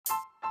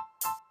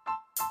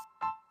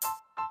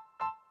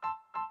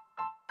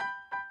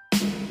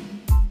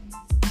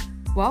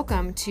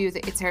Welcome to the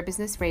It's Her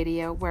Business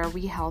Radio, where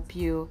we help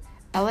you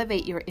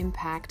elevate your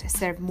impact,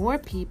 serve more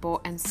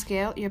people, and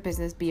scale your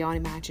business beyond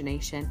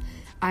imagination.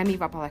 I'm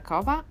Eva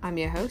Palakova, I'm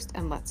your host,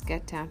 and let's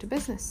get down to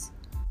business.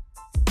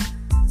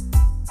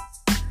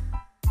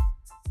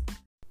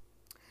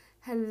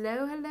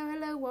 Hello,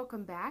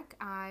 welcome back.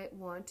 I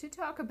want to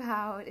talk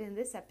about, in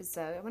this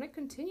episode, I want to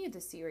continue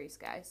the series,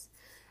 guys,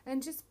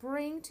 and just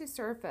bring to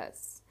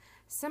surface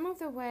some of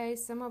the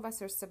ways some of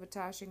us are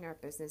sabotaging our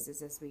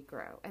businesses as we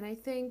grow. And I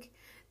think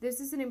this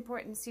is an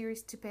important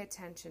series to pay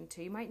attention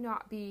to. You might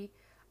not be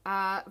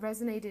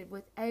resonated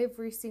with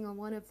every single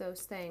one of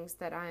those things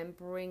that I'm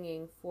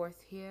bringing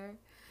forth here,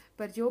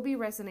 but you'll be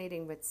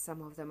resonating with some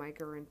of them, I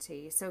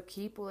guarantee. So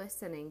keep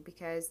listening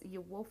because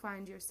you will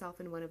find yourself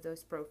in one of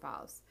those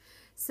profiles.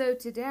 So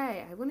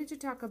today I wanted to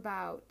talk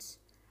about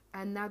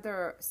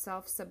another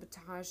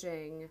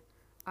self-sabotaging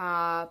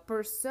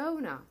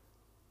persona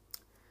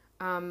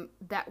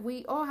that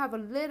we all have a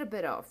little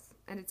bit of,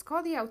 and it's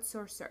called the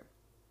outsourcer.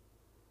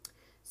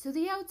 So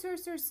the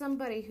outsourcer is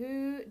somebody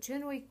who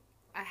generally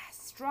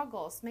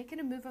struggles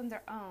making a move on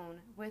their own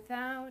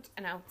without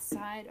an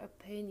outside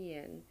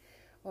opinion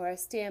or a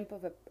stamp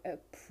of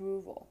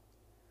approval.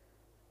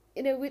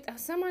 You know, with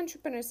some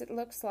entrepreneurs, it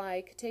looks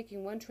like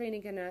taking one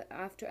training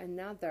after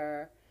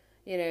another,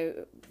 you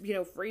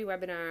know, free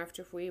webinar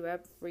after free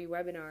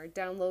webinar,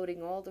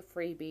 downloading all the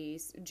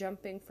freebies,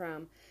 jumping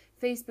from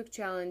Facebook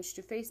challenge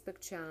to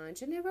Facebook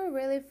challenge, and never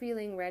really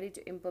feeling ready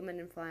to implement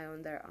and fly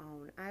on their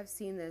own. I've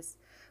seen this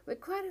with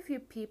quite a few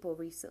people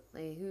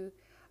recently who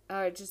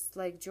are just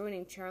like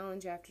joining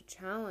challenge after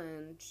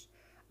challenge,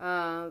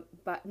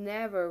 but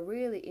never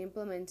really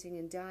implementing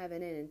and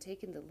diving in and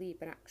taking the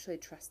leap and actually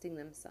trusting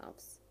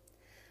themselves.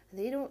 And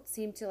they don't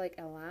seem to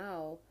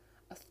allow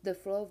the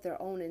flow of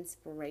their own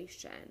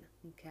inspiration.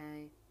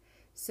 Okay,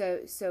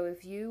 so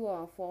if you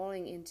are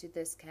falling into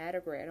this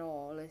category at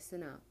all,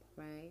 listen up,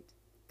 right?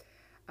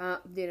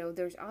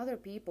 There's other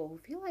people who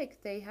feel like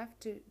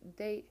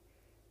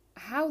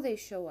how they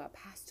show up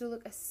has to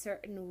look a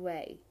certain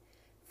way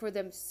for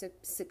them to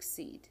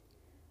succeed.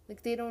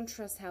 Like they don't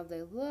trust how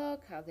they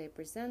look, how they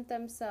present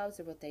themselves,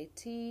 or what they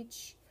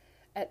teach.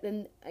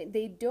 And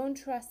they don't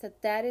trust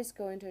that is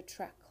going to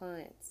attract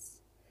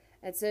clients.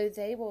 And so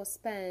they will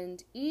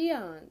spend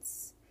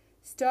eons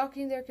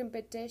stalking their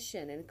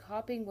competition and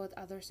copying what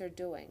others are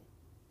doing.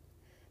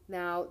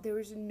 Now, there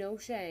is no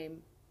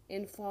shame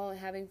in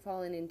having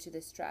fallen into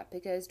this trap,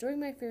 because during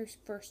my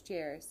first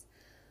years,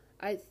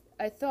 I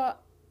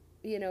thought,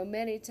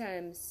 many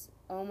times,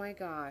 oh my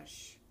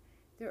gosh,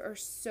 there are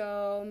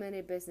so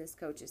many business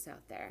coaches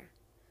out there,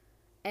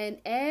 and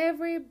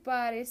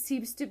everybody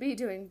seems to be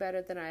doing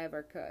better than I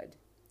ever could.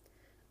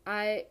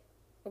 I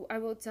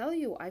will tell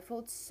you, I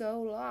felt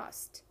so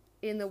lost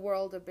in the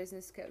world of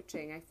business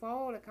coaching. I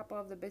followed a couple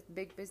of the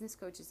big business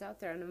coaches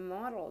out there and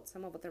modeled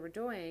some of what they were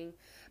doing,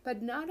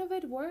 but none of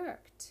it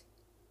worked.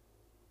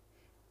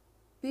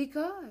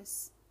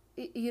 Because,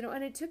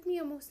 and it took me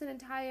almost an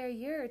entire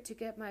year to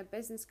get my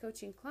business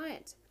coaching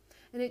client.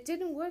 And it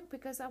didn't work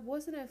because I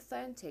wasn't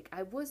authentic.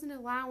 I wasn't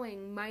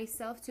allowing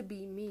myself to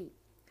be me.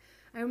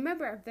 I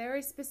remember a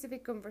very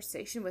specific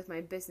conversation with my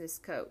business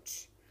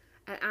coach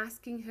and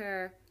asking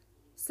her,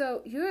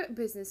 so you're a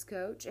business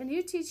coach and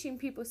you're teaching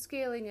people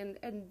scaling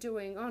and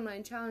doing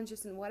online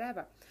challenges and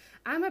whatever.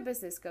 I'm a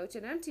business coach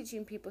and I'm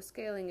teaching people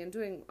scaling and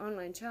doing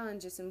online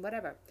challenges and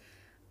whatever.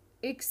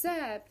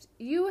 Except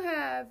you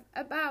have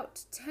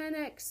about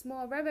 10x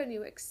more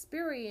revenue,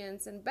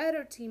 experience, and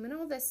better team and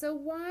all this. So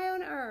why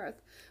on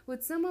earth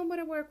would someone want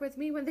to work with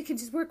me when they can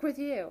just work with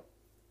you?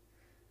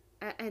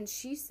 And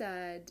she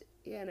said,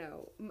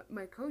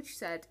 my coach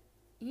said,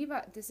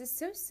 Eva, this is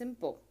so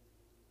simple.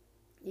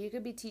 You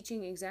could be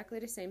teaching exactly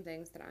the same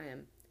things that I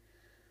am.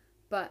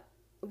 But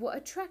what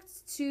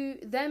attracts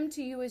them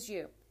to you is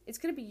you. It's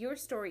going to be your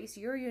stories,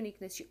 your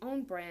uniqueness, your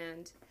own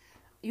brand,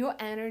 your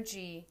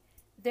energy.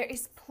 There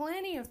is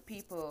plenty of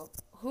people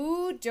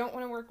who don't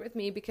want to work with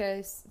me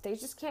because they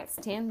just can't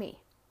stand me.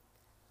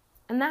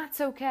 And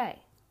that's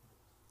okay.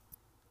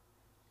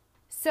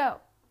 So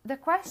the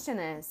question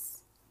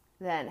is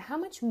then, how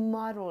much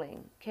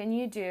modeling can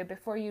you do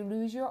before you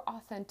lose your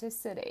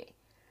authenticity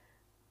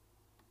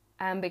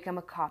and become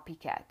a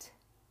copycat,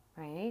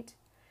 right?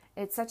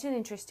 It's such an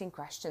interesting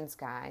question,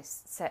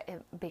 guys.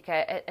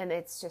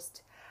 It's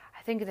just,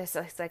 I think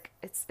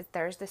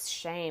there's this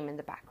shame in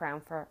the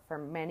background for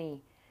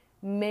many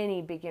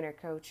beginner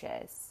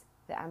coaches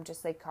that I'm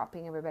just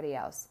copying everybody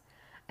else.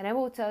 And I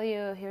will tell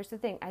you, here's the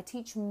thing. I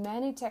teach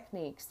many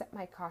techniques that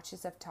my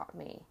coaches have taught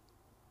me.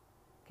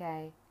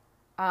 Okay.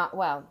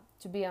 To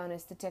be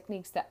honest, the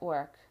techniques that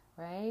work,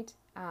 right?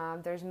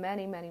 There's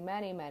many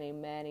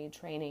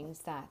trainings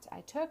that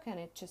I took, and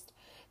it just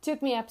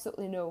took me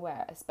absolutely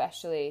nowhere,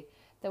 especially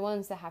the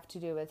ones that have to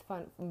do with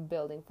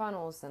building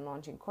funnels and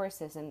launching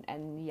courses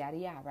and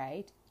yada,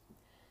 right?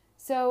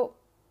 So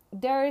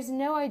there is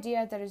no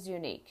idea that is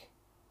unique.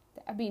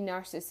 That would be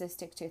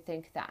narcissistic to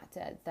think that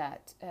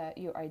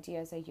your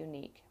ideas are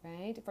unique,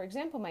 right? For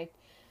example,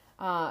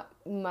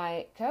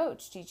 My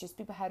coach teaches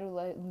people how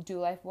to do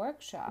life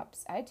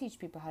workshops. I teach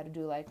people how to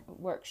do life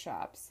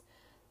workshops.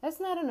 That's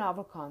not a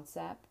novel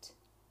concept.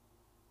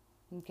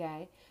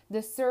 Okay?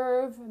 The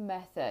SERVE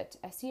method,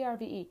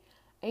 SERVE,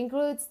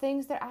 includes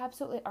things that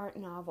absolutely aren't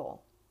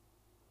novel.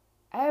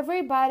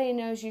 Everybody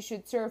knows you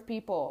should serve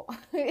people.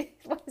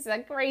 It's a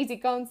crazy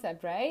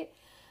concept, right?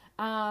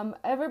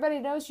 Everybody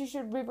knows you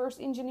should reverse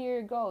engineer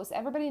your goals.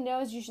 Everybody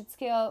knows you should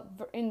scale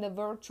in the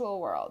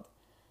virtual world.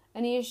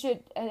 And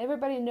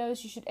everybody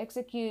knows you should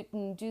execute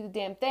and do the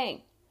damn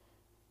thing.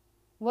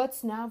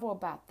 What's novel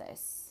about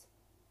this?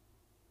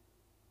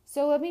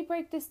 So let me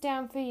break this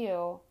down for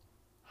you.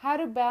 How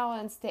to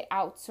balance the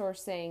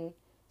outsourcing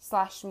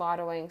 /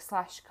 modeling /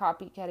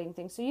 copycatting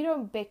thing so you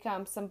don't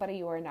become somebody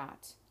you are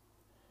not.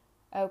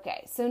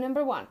 Okay, so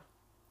number 1,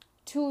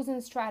 tools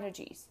and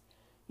strategies.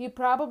 You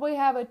probably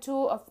have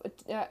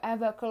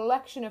a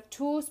collection of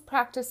tools,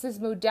 practices,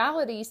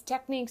 modalities,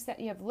 techniques that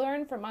you have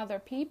learned from other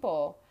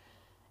people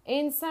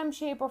in some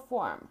shape or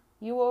form.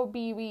 You will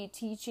be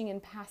reteaching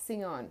and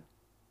passing on.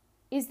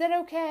 Is that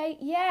okay?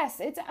 Yes,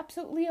 it's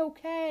absolutely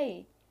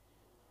okay.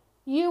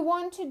 You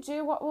want to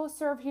do what will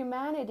serve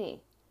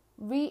humanity.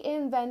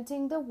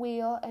 Reinventing the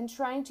wheel and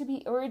trying to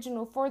be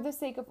original for the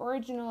sake of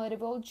originality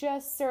will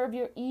just serve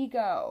your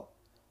ego,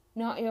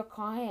 not your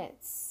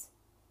clients.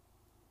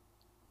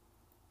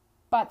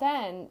 But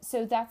then,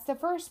 so that's the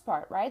first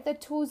part, right? The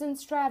tools and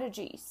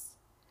strategies.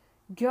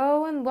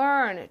 Go and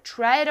learn,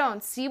 try it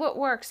on, see what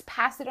works,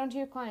 pass it on to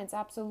your clients,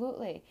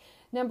 absolutely.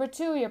 Number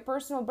 2, your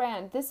personal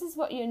brand. This is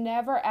what you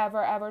never,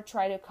 ever, ever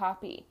try to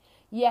copy.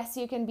 Yes,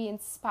 you can be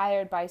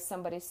inspired by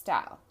somebody's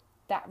style.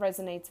 That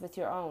resonates with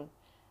your own.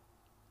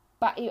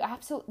 But you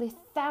absolutely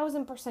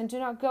 1000% do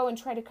not go and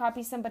try to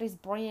copy somebody's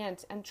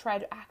brand and try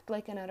to act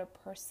like another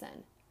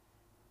person.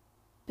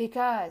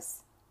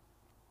 Because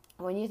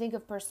when you think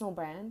of personal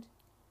brand,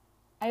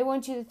 I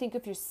want you to think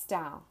of your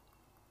style,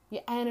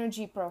 your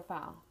energy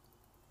profile,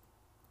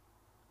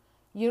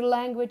 your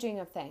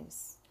languaging of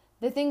things,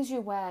 the things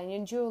you wear,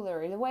 your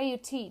jewelry, the way you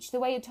teach, the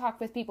way you talk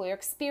with people, your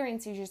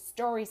experiences, your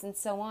stories, and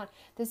so on.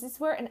 This is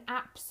where an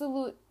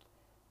absolute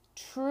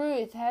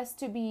truth has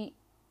to be,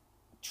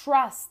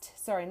 trust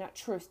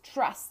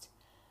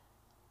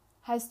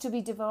has to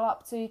be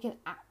developed so you can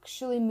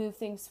actually move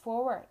things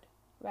forward,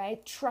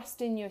 right?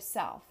 Trust in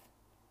yourself.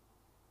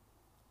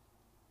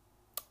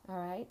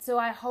 All right, so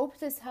I hope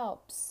this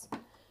helps.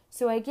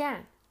 So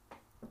again,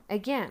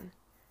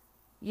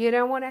 you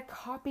don't want to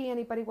copy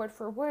anybody word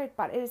for word,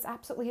 but it is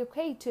absolutely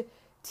okay to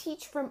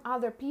teach from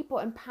other people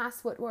and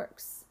pass what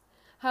works.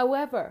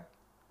 However,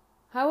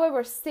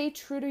 stay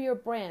true to your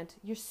brand,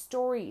 your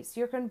stories,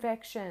 your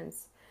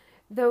convictions,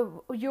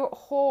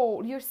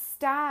 your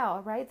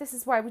style, right? This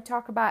is why we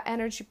talk about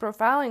energy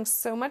profiling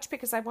so much,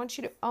 because I want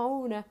you to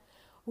own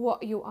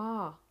what you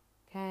are,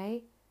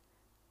 okay?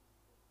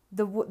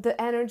 The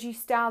energy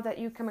style that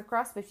you come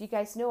across with. You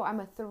guys know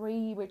I'm a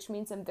 3, which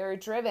means I'm very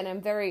driven.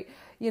 I'm very,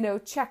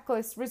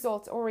 checklist,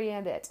 results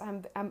oriented.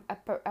 I'm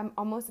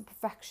almost a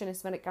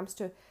perfectionist when it comes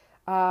to,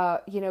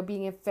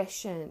 being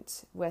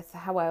efficient with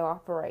how I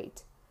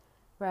operate,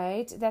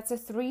 right? That's a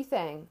 3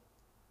 thing,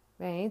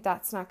 right?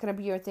 That's not going to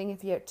be your thing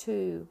if you're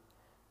 2.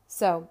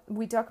 So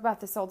we talk about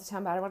this all the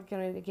time, but I don't want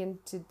to get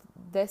into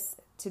this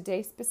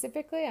today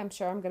specifically. I'm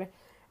sure I'm going to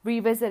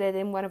revisit it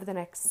in one of the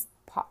next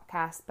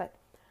podcasts, but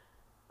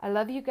I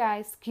love you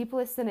guys. Keep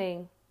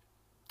listening.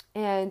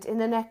 And in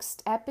the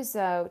next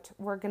episode,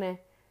 we're going to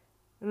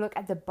look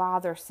at the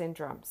bother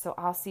syndrome. So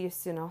I'll see you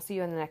soon. I'll see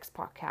you in the next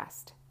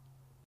podcast.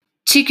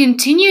 To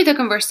continue the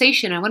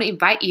conversation, I want to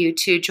invite you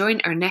to join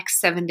our next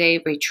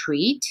 7-day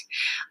retreat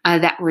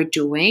that we're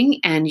doing.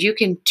 And you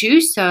can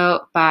do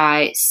so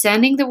by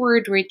sending the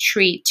word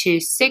retreat to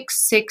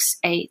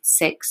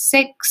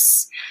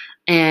 66866.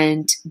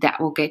 And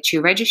that will get you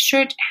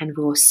registered, and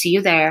we will see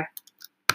you there.